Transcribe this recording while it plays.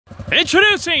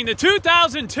Introducing the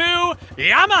 2002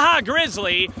 Yamaha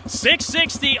Grizzly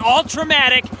 660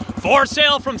 Ultramatic, for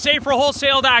sale from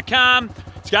saferwholesale.com.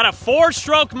 It's got a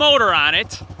 4-stroke motor on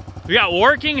it. We got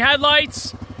working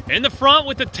headlights in the front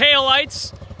with the tail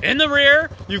lights. In the rear,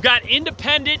 you've got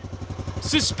independent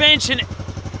suspension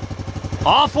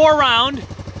all 4 round.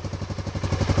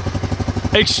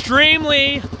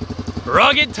 Extremely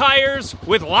rugged tires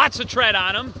with lots of tread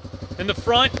on them in the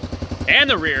front and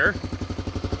the rear.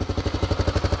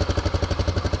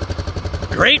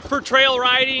 Great for trail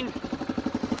riding.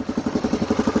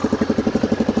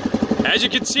 As you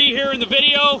can see here in the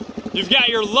video, you've got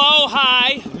your low,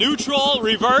 high, neutral,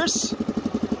 reverse.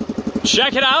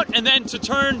 Check it out. And then to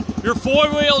turn your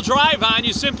 4-wheel drive on,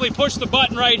 you simply push the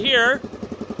button right here.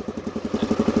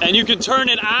 And you can turn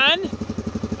it on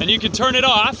and you can turn it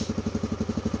off.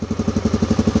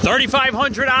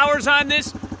 3,500 hours on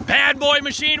this bad boy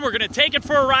machine. We're gonna take it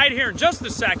for a ride here in just a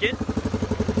second.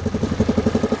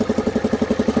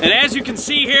 And as you can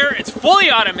see here, it's fully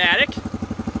automatic.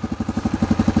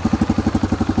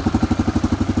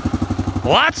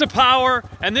 Lots of power,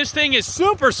 and this thing is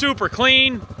super, super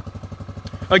clean.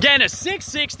 Again, a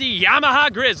 660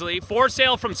 Yamaha Grizzly, for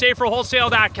sale from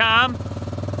saferwholesale.com.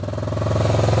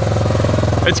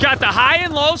 It's got the high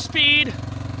and low speed.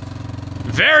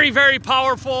 Very, very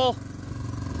powerful.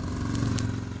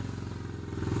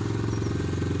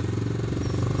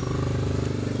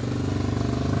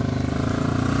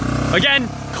 Again,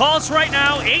 call us right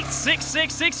now,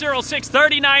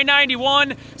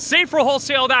 866-606-3991,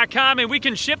 saferwholesale.com, and we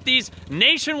can ship these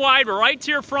nationwide right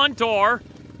to your front door.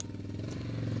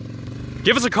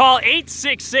 Give us a call,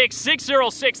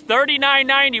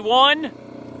 866-606-3991.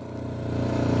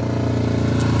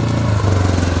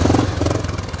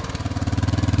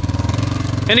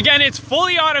 And again, it's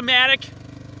fully automatic,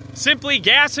 simply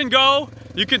gas and go.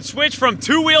 You can switch from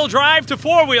 2-wheel drive to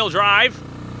 4-wheel drive.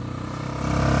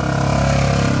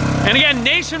 And again,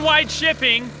 nationwide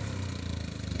shipping.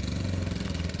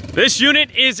 This unit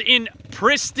is in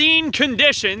pristine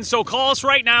condition, so call us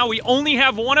right now. We only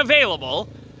have one available.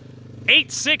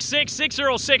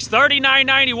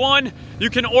 866-606-3991.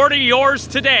 You can order yours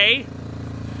today.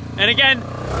 And again,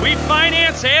 we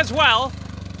finance as well.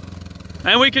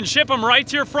 And we can ship them right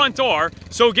to your front door.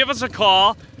 So give us a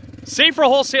call,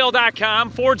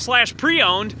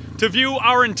 saferwholesale.com/pre-owned, to view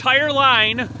our entire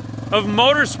line of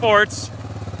motorsports.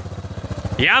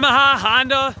 Yamaha,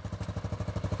 Honda,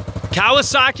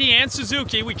 Kawasaki, and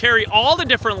Suzuki. We carry all the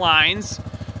different lines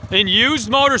in used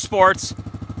motorsports.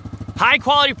 High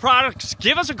quality products.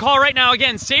 Give us a call right now.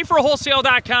 Again,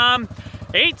 saferwholesale.com,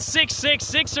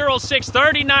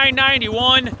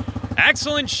 866-606-3991.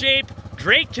 Excellent shape,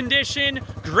 great condition,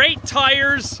 great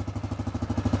tires.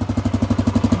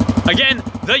 Again,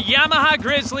 the Yamaha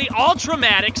Grizzly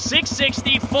Ultramatic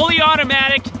 660, fully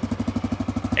automatic.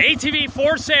 ATV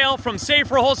for sale from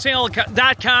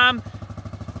saferwholesale.com.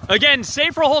 Again,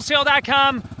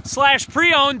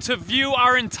 saferwholesale.com/pre-owned to view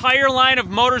our entire line of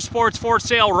motorsports for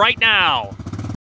sale right now.